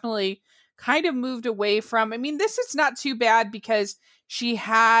they've definitely kind of moved away from. I mean, this is not too bad because she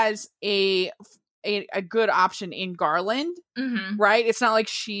has a good option in Garland, right? It's not like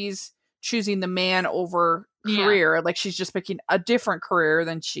she's choosing the man over career. Like, she's just picking a different career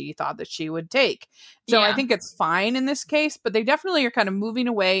than she thought that she would take. So I think it's fine in this case, but they definitely are kind of moving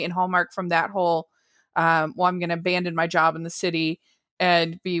away in Hallmark from that whole, I'm going to abandon my job in the city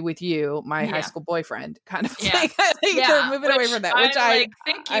and be with you, my high school boyfriend kind of thing. I think they're moving away from that, which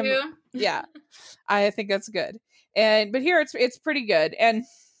thank you. I think that's good. But here it's pretty good. And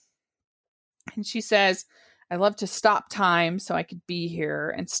she says, I love to stop time so I could be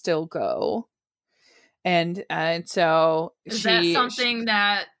here and still go. And so is that something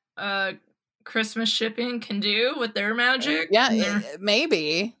that Christmas shipping can do with their magic?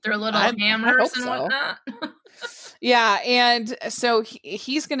 Maybe their little hammers and whatnot. Yeah, and so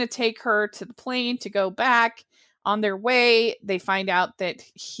he's going to take her to the plane to go back. On their way, they find out that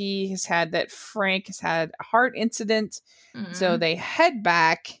Frank has had a heart incident. So they head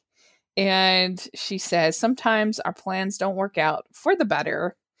back, and she says, sometimes our plans don't work out for the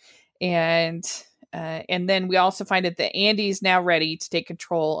better. And then we also find out that Andy's now ready to take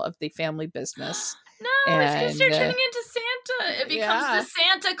control of the family business. No, it's going to start turning into Santa. It becomes the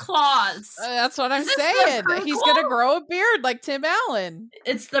Santa Claus. That's what I'm saying. He's going to grow a beard like Tim Allen.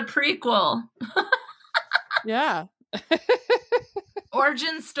 It's the prequel. Yeah.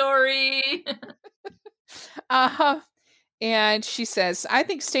 Origin story. And she says, I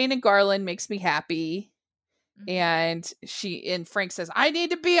think staying in Garland makes me happy. And Frank says, I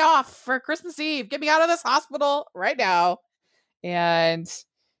need to be off for Christmas Eve. Get me out of this hospital right now. And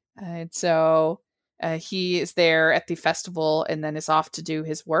so he is there at the festival and then is off to do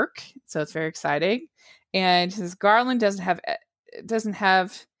his work. So it's very exciting. And his Garland doesn't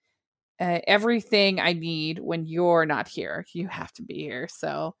have everything I need when you're not here. You have to be here.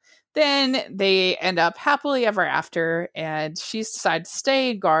 So then they end up happily ever after, and she's decided to stay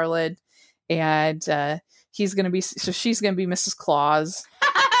in Garland, and she's going to be Mrs. Claus.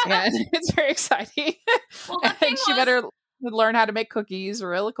 And it's very exciting. Well, and she better learn how to make cookies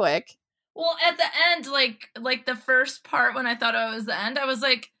really quick. Well, at the end, like the first part when I thought it was the end, I was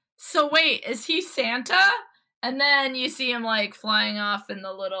like, so wait, is he Santa? And then you see him like flying off in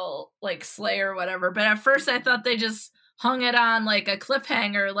the little like sleigh or whatever. But at first I thought they just hung it on like a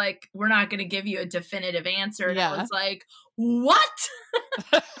cliffhanger, like we're not going to give you a definitive answer. And I was like, what?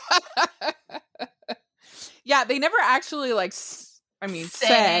 Yeah, they never actually like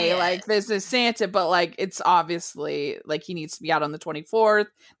say like this is Santa, but like it's obviously like he needs to be out on the 24th.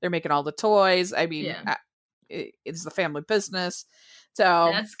 They're making all the toys. I mean, it's the family business. So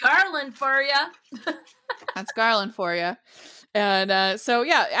that's Garland for you. That's Garland for you. And so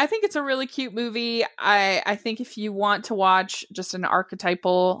yeah, I think it's a really cute movie. I think if you want to watch just an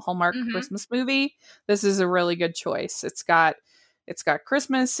archetypal Hallmark Christmas movie, this is a really good choice. It's got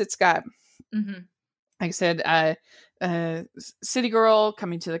Christmas. It's got like I said, city girl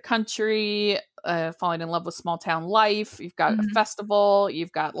coming to the country, falling in love with small town life. You've got a festival.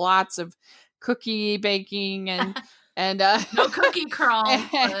 You've got lots of cookie baking and no cookie crawl,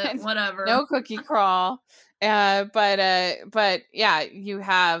 but whatever. No cookie crawl. But yeah, you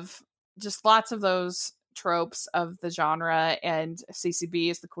have just lots of those tropes of the genre, and CCB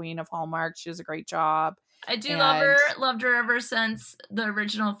is the queen of Hallmark. She does a great job. I do love her. Loved her ever since the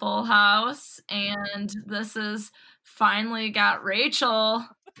original Full House, and this is finally got Rachel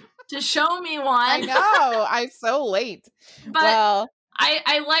to show me one. I know. I'm so late. But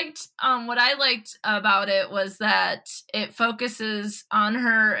I liked what I liked about it was that it focuses on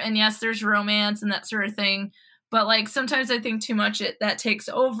her, and yes, there's romance and that sort of thing, but like sometimes I think too much that takes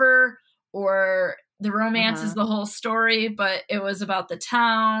over, or the romance is the whole story, but it was about the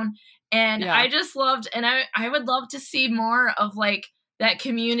town. And I just loved, and I would love to see more of like that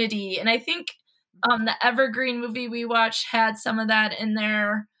community. And I think the Evergreen movie we watched had some of that in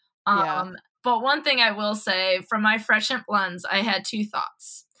there. But one thing I will say, from my Fresh and Blends, I had two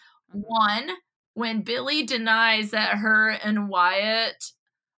thoughts. One, when Billy denies that her and Wyatt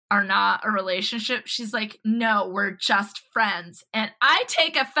are not a relationship, she's like, no, we're just friends. And I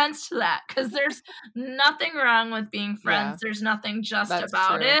take offense to that, because there's nothing wrong with being friends. There's nothing just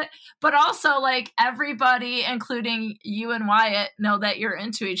about it. But also, like, everybody, including you and Wyatt, know that you're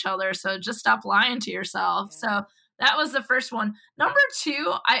into each other. So just stop lying to yourself. So that was the first one. Number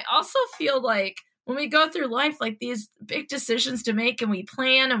two, I also feel like when we go through life, like these big decisions to make, and we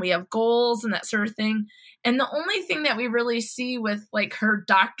plan and we have goals and that sort of thing. And the only thing that we really see with like her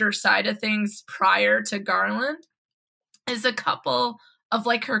doctor side of things prior to Garland is a couple of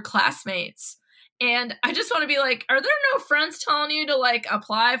like her classmates. And I just want to be like, are there no friends telling you to like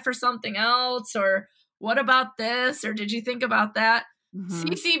apply for something else? Or what about this? Or did you think about that?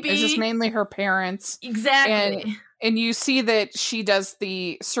 CCB. It's just mainly her parents. Exactly. And you see that she does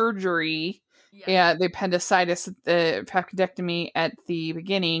the surgery, the appendicitis, the appendectomy at the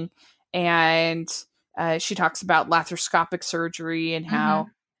beginning. And she talks about laparoscopic surgery and how,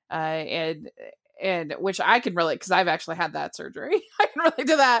 and which I can relate, because I've actually had that surgery. I can relate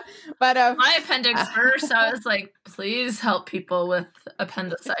to that. But my appendix burst, so I was like, please help people with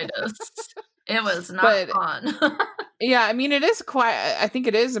appendicitis. It was not fun. Yeah, I mean, it is I think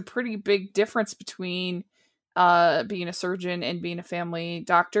it is a pretty big difference between being a surgeon and being a family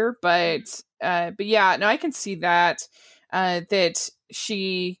doctor. But yeah, no, I can see that that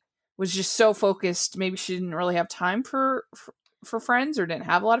she was just so focused. Maybe she didn't really have time for friends, or didn't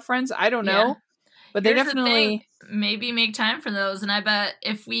have a lot of friends. I don't know. But they definitely maybe make time for those. And I bet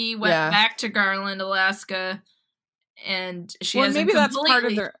if we went back to Garland, Alaska, and she hasn't maybe that's part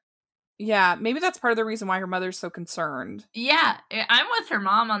of their. Yeah, maybe that's part of the reason why her mother's so concerned. Yeah, I'm with her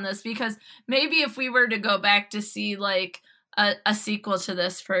mom on this, because maybe if we were to go back to see like a sequel to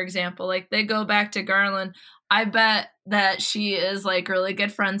this, for example, like they go back to Garland, I bet that she is like really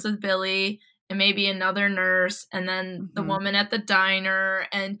good friends with Billy and maybe another nurse, and then the woman at the diner.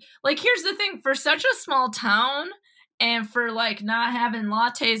 And like, here's the thing, for such a small town and for like not having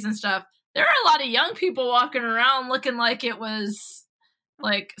lattes and stuff, there are a lot of young people walking around looking like it was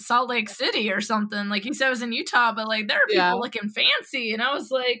like Salt Lake City or something. Like you said, it was in Utah, but like there are people looking fancy. And I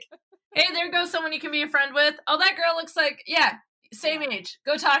was like, hey, there goes someone you can be a friend with. Oh, that girl looks like, same age.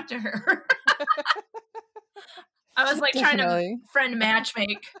 Go talk to her. I was like trying to friend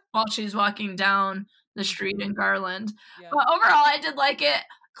matchmake while she's walking down the street in Garland. Yeah. But overall, I did like it.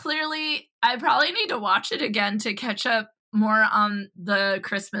 Clearly, I probably need to watch it again to catch up more on the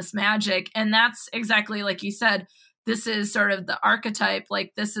Christmas magic. And that's exactly like you said. This is sort of the archetype,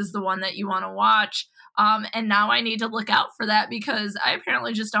 like this is the one that you want to watch. And now I need to look out for that, because I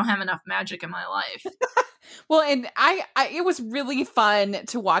apparently just don't have enough magic in my life. Well, and I it was really fun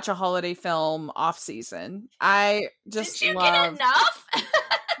to watch a holiday film off season. I just Did you get enough?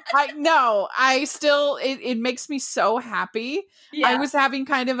 I know. I still, it makes me so happy. Yeah. I was having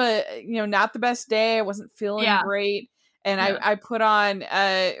kind of a, not the best day. I wasn't feeling great. And I put on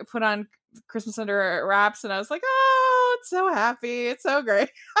Christmas Under Wraps, and I was like, oh, it's so happy. It's so great.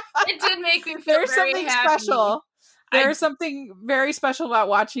 It did make me feel very happy. Special. There's something very special about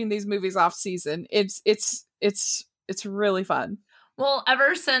watching these movies off season. It's really fun. Well,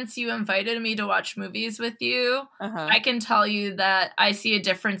 ever since you invited me to watch movies with you, I can tell you that I see a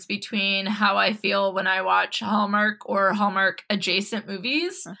difference between how I feel when I watch Hallmark or Hallmark adjacent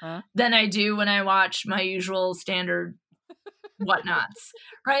movies than I do when I watch my usual standard whatnots,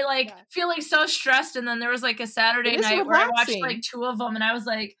 right? Like feeling so stressed. And then there was like a Saturday night where I watched like 2 of them, and I was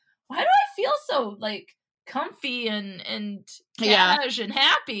like, why do I feel so like comfy and cash and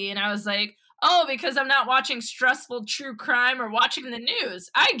happy? And I was like, oh, because I'm not watching stressful true crime or watching the news.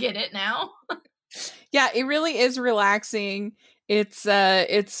 I get it now. Yeah, it really is relaxing. It's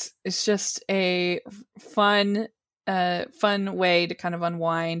just a fun way to kind of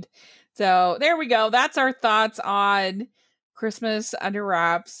unwind. So there we go. That's our thoughts on Christmas Under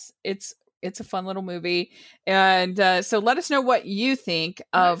Wraps. It's a fun little movie. And so let us know what you think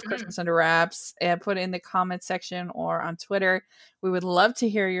of Christmas Under Wraps, and put it in the comments section or on Twitter. We would love to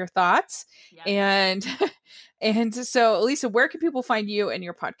hear your thoughts. Yes. And so, Elisa, where can people find you and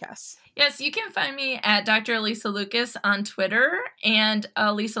your podcasts? Yes, you can find me at Dr. Elisa Lucas on Twitter and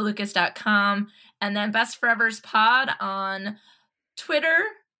elisalucas.com. And then Best Forevers Pod on Twitter,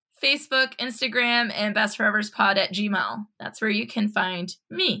 Facebook, Instagram, and bestforeverspod@gmail. That's where you can find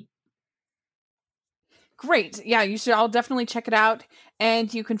me. Great. Yeah, you should all definitely check it out.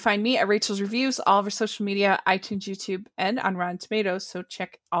 And you can find me at Rachel's Reviews, all of our social media, iTunes, YouTube, and on Rotten Tomatoes. So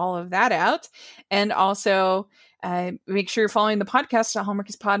check all of that out. And also make sure you're following the podcast at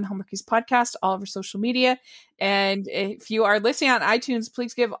Hallmarkies Pod and Hallmarkies Podcast, all of our social media. And if you are listening on iTunes,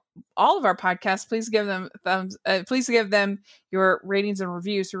 please give all of our podcasts, please give them your ratings and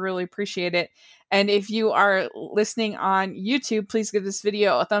reviews. We really appreciate it. And if you are listening on YouTube, please give this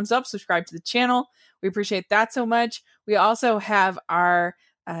video a thumbs up, subscribe to the channel. We appreciate that so much. We also have our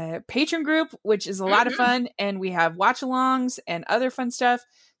Patreon group, which is a lot of fun. And we have watch-alongs and other fun stuff.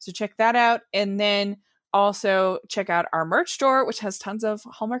 So check that out. And then also check out our merch store, which has tons of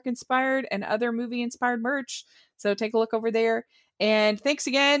Hallmark-inspired and other movie-inspired merch. So take a look over there. And thanks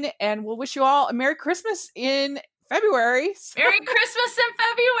again. And we'll wish you all a Merry Christmas in February. Merry Christmas in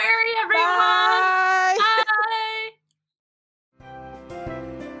February, everyone. Bye. Bye.